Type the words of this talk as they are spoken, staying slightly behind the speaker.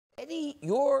Eddie,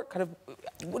 your kind of...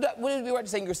 Would it be right to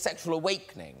say your sexual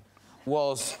awakening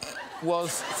was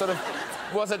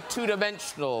a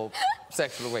two-dimensional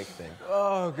sexual awakening?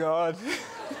 Oh, God.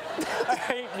 I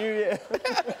hate New Year.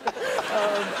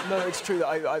 No, it's true that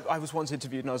I was once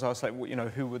interviewed and I was asked, like, you know,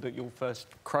 who were your first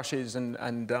crushes and I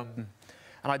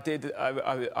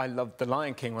loved The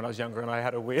Lion King when I was younger and I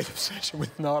had a weird obsession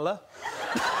with Nala.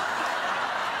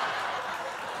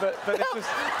 but it was...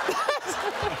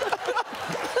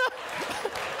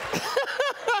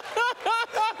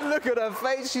 Look at her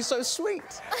face, she's so sweet.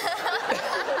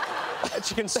 And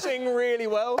she can sing really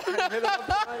well.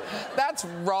 That's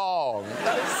wrong.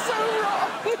 That is so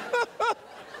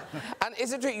wrong. And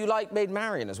is it true you like Maid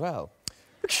Marian as well?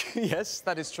 Yes,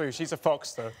 that is true. She's a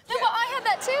fox, though. No, but I had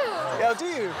that too. Yeah, do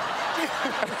you?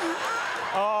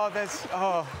 Oh, there's...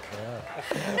 Oh.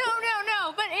 Yeah.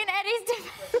 No, but in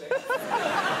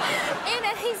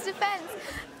Eddie's defense,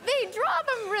 they draw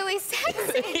them really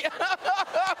sexy.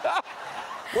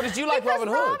 What did you like, Robin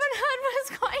Hood? Robin Hood was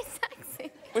quite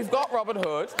sexy. We've got Robin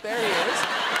Hood. There he is.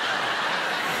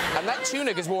 And that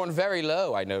tunic is worn very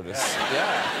low, I noticed.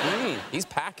 Yeah. He's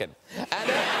packing.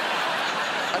 And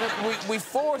we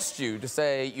forced you to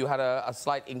say you had a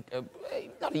slight...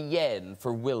 not a yen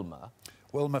for Wilma.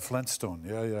 Wilma Flintstone,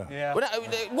 yeah. Well,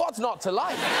 what's not to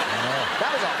like?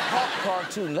 That was a hot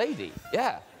cartoon lady,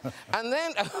 yeah. And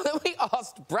then we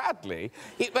asked Bradley,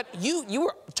 but you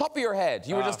were top of your head.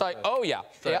 You were just like, oh, yeah.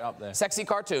 Straight up there. Sexy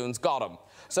cartoons, got them.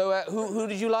 So who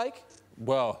did you like?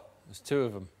 Well, there's two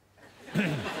of them.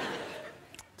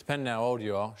 Depending how old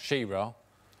you are, She-Ra.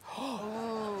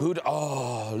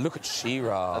 Oh, look at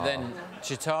She-Ra. And then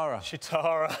Chitara.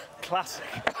 Chitara, classic.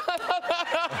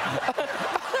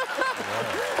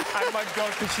 Oh my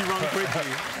God, could she run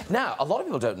quickly? Now, a lot of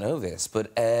people don't know this,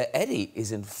 but Eddie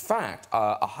is in fact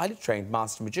a highly trained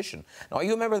master magician. Now, are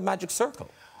you a member of the Magic Circle?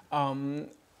 No.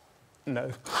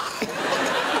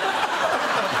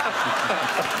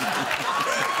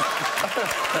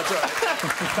 That's right.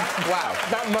 Wow.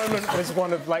 That moment was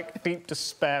one of, like, deep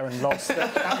despair and loss.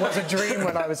 That was a dream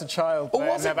when I was a child, but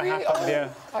it never happened,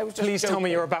 yeah. I was just Please joking. tell me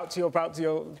you're about to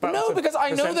No, because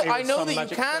I know that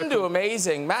you can do it.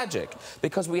 amazing magic,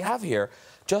 because we have here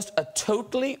just a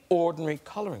totally ordinary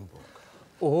colouring book.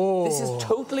 Oh. This is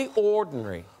totally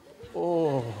ordinary.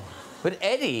 Oh. But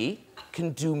Eddie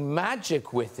can do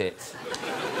magic with it.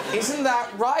 Isn't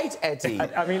that right, Eddie?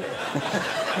 I mean...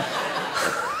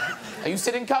 Are you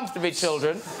sitting comfortably,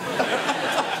 children?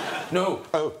 No.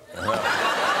 Oh.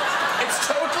 It's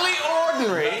totally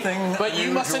ordinary, but you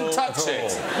mustn't touch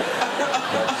it.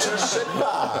 Just sit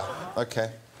back. OK.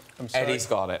 Eddie's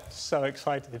got it. So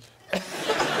excited.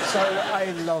 So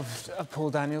I loved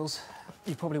Paul Daniels.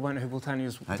 You probably won't know who Paul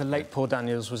Daniels... The late Paul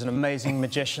Daniels was an amazing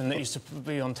magician that used to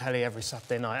be on telly every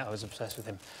Saturday night. I was obsessed with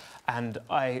him. And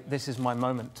this is my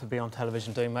moment to be on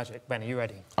television doing magic. Ben, are you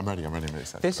ready? I'm ready, I'm really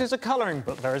excited. This is a colouring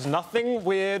book. There is nothing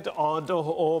weird, odd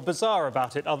or bizarre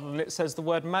about it, other than it says the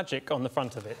word magic on the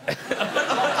front of it.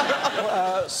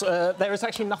 There is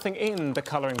actually nothing in the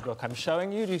colouring book I'm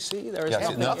showing you. Do you see? There is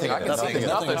nothing. I can see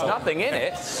there's nothing in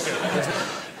it.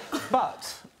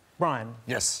 But, Brian...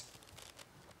 Yes?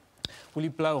 Will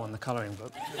you blow on the colouring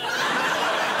book?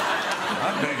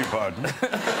 I beg your pardon.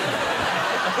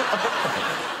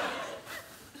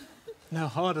 No,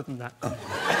 harder than that. Come on.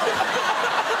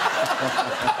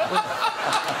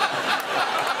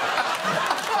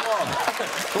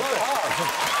 Blow hard.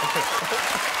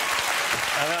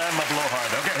 I'm a blow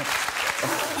hard, OK.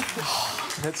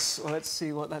 Let's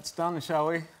see what that's done, shall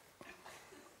we?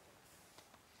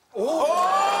 Oh!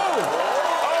 Oh,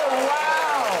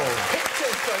 wow!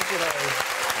 Pictures, don't you know?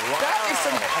 Wow. That is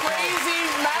some crazy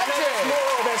magic!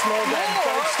 There's more, Ben.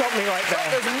 Don't stop me right there.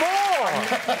 There's more!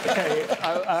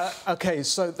 OK,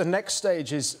 so the next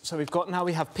stage is... So now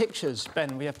we have pictures.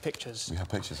 Ben, we have pictures. We have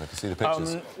pictures, I can see the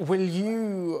pictures. Will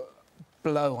you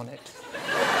blow on it?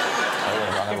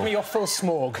 Give me your full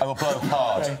smorg. I will blow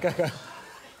hard. OK, go.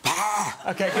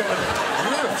 OK, good.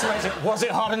 That's amazing. Was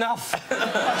it hard enough?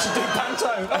 I should do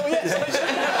panto. Oh, yes.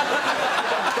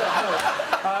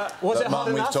 Was it hard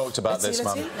enough? We've talked about this,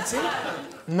 Mum. Let's see.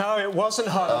 No, it wasn't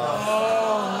hard enough.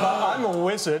 But I'm a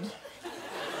wizard.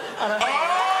 And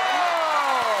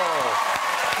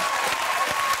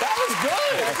That was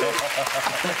good!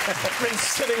 I've been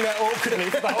sitting there awkwardly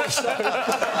for the whole show.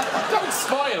 Don't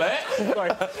spoil it!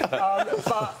 Right.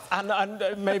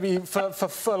 And maybe for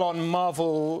full-on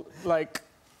Marvel, like...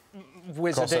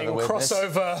 Wizarding,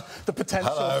 crossover, the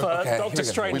potential for Doctor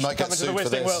Strange to come into the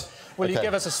wizarding world. Will you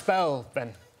give us a spell,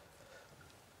 Ben?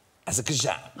 As a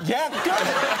Kazan. Yeah, good!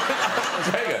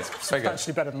 Very good. Very good.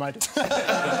 Actually better than I did.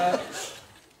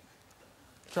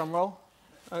 Drum roll.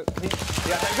 Yeah, there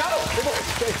you go!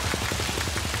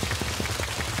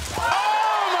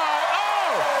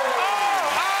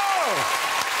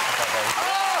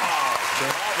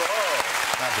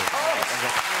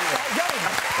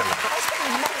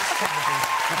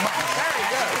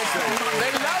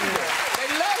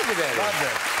 They loved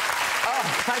it.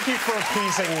 Thank you for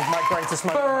appeasing my greatest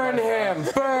moment. Burn him!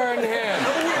 Burn him!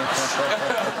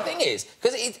 The thing is,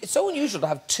 because it's so unusual to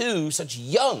have two such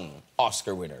young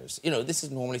Oscar winners. You know, this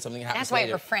is normally something that happens That's why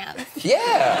later. we're friends.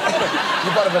 Yeah!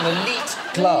 You're part of an elite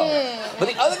club. But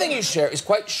the other thing you share is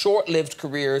quite short-lived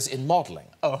careers in modelling.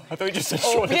 Oh, I thought you just said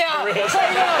short Yeah, careers.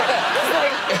 I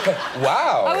know.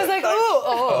 Wow! I was like,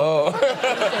 ooh,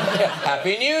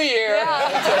 Happy New Year!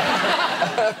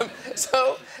 Yeah.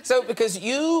 So because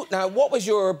you... Now, what was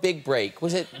your big break?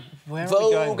 Was it Where are we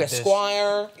going Vogue, with this?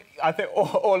 Esquire? I think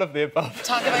all of the above.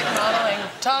 Talk about your modeling.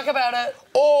 Talk about it.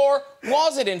 Or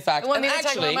was it, in fact... You want me to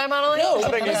talk about my modeling? No, I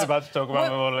think he's about to talk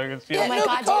about my modelling. Yeah, Oh my no,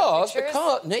 God, do you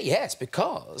have pictures?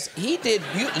 because he did.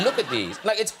 You look at these.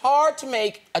 Like, it's hard to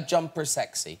make a jumper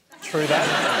sexy. True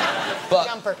that. But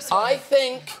Jumpers. I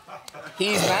think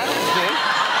he's managed it.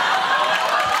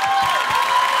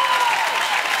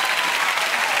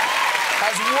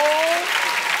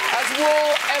 Has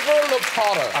wool ever looked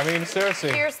hotter? I mean,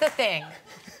 seriously. Here's the thing.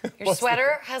 Your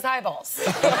sweater has eyeballs. That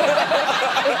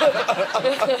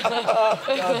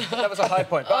was a high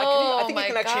point. But I think my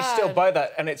you can actually God. still buy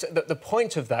that, and it's the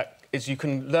point of that is you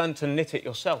can learn to knit it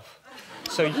yourself.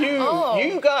 So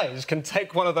you guys can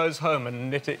take one of those home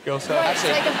and knit it yourself. Right,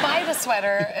 so I can buy the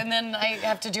sweater, and then I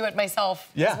have to do it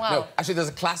myself as well. No, actually, there's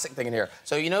a classic thing in here.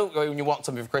 So, you know, when you want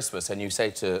something for Christmas and you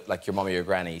say to, like, your mum or your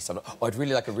granny, something, oh, I'd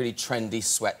really like a really trendy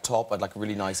sweat top. I'd like a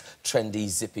really nice, trendy,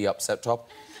 zippy up sweat top.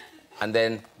 And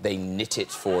then they knit it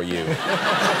for you. Yeah,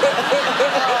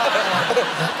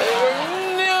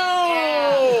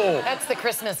 that's the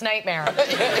Christmas nightmare.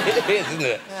 It is, isn't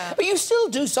it? Yeah. But you still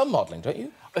do some modelling, don't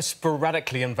you?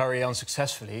 Sporadically and very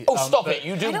unsuccessful. Oh, stop it!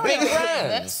 You do big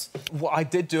brands. What I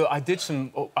did do, I did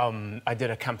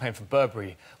a campaign for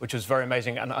Burberry, which was very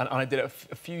amazing, and I did it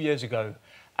a few years ago,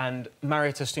 and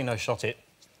Mario Testino shot it.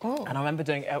 Oh. And I remember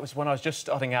doing it was when I was just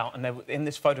starting out, and in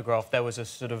this photograph there was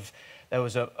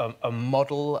a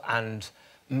model and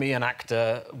me, an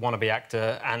actor, wannabe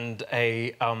actor, and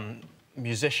a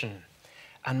musician.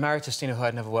 And Mario Testino, who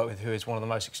I'd never worked with, who is one of the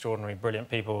most extraordinary, brilliant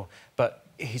people, but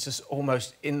he's just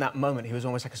almost, in that moment, he was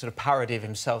almost like a sort of parody of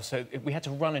himself. So we had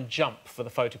to run and jump for the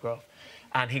photograph.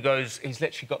 And he goes, he's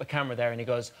literally got the camera there, and he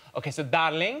goes, OK, so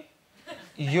darling,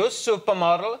 you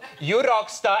supermodel, you rock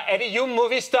star, Eddie, you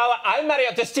movie star, I'm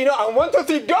Mario Testino, and 1, 2,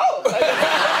 3, go!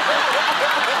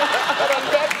 I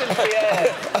left into the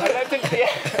air. I left into the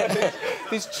air.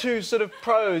 These two sort of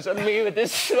pros, and me with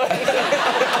this...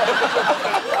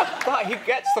 But he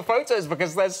gets the photos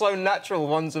because they're so natural,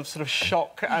 ones of sort of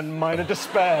shock and minor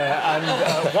despair and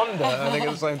wonder, I think,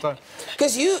 at the same time.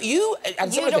 Because you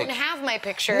don't have my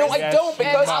pictures. No, I don't,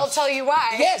 because... And I'll tell you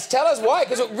why. Yes, tell us why,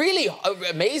 because it's really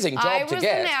amazing job to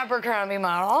get. I was an Abercrombie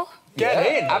model. Get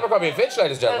in. Abercrombie and Fitch,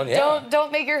 ladies and gentlemen, yeah.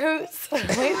 Don't make your hoots. Wait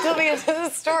till we get to the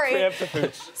story. Preemptive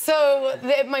hoots. So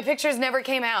my pictures never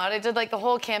came out. I did like the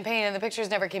whole campaign, and the pictures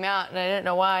never came out, and I didn't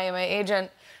know why. And my agent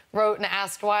wrote and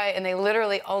asked why, and they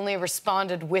literally only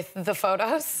responded with the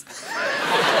photos.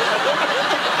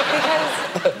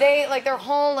 Because they, like, their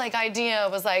whole, like, idea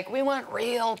was, like, we want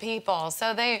real people.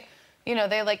 So they, you know,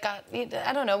 they, like, got,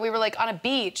 I don't know, we were, like, on a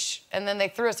beach, and then they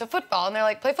threw us a football, and they're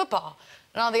like, play football.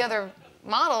 And all the other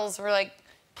models were, like,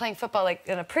 playing football, like,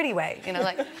 in a pretty way, you know,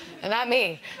 like, and not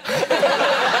me.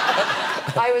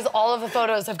 I was, all of the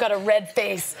photos, I've got a red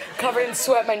face, covered in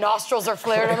sweat, my nostrils are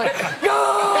flared, I'm like,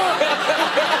 no!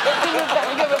 In the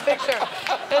back of a picture.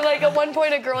 And, like, at one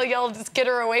point, a girl yelled, just get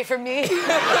her away from me. Well,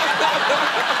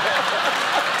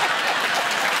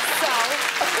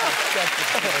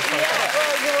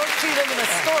 you won't see them in a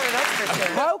store, that's for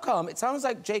sure. How come? It sounds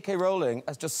like J.K. Rowling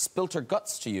has just spilt her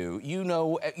guts to you. You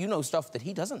know stuff that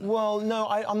he doesn't. Well, no,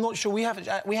 I'm not sure. We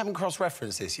haven't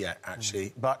cross-referenced this yet,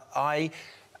 actually. But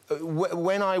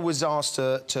when I was asked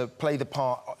to play the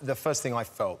part, the first thing I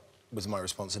felt was my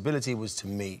responsibility was to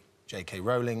meet J.K.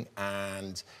 Rowling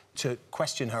and to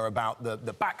question her about the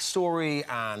backstory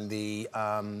and the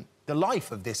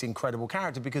life of this incredible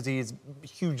character, because he is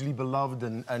hugely beloved,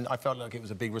 and I felt like it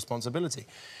was a big responsibility.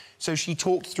 So she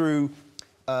talked through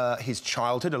his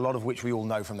childhood, a lot of which we all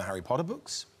know from the Harry Potter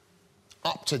books,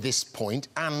 up to this point,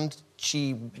 and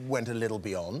she went a little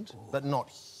beyond, but not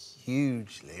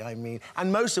hugely, I mean. And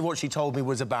most of what she told me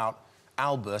was about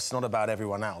Albus, not about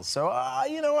everyone else. So,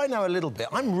 you know, I know a little bit.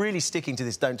 I'm really sticking to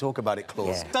this don't talk about it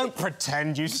clause. Yeah. Don't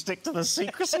pretend you stick to the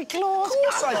secrecy clause. Of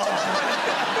course I do.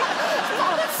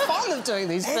 The fun of doing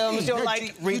these films, you're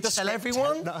like, read the tell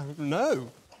everyone? No,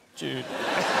 Jude.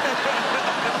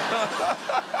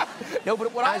 No,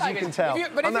 but what As I like you can is, tell, if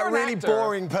I'm that an really actor,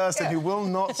 boring person who will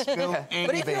not spill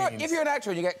any But beans. if you're an actor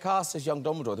and you get cast as young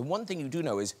Dumbledore, the one thing you do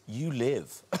know is you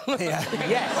live. Yeah.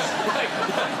 Yes.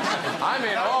 I'm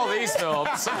in all these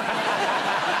films.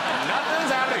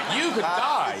 Nothing's happening. You could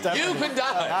die. Definitely. You could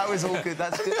die. That was all good.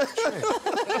 That's good. True.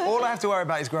 All I have to worry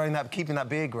about is keeping that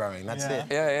beard growing. That's it.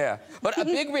 Yeah. But a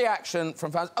big reaction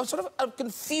from fans, sort of a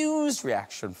confused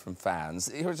reaction from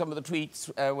fans. Here are some of the tweets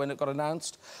when it got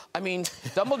announced. I mean,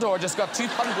 Dumbledore just got 200%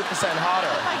 hotter.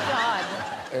 Oh, my God.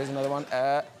 Here's another one.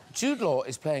 Jude Law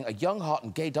is playing a young, hot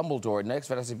and gay Dumbledore in Next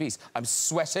Fantastic Beasts. I'm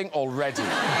sweating already.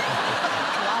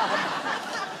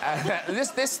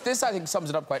 This, I think, sums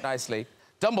it up quite nicely.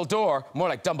 Dumbledore, more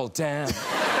like Dumbledore.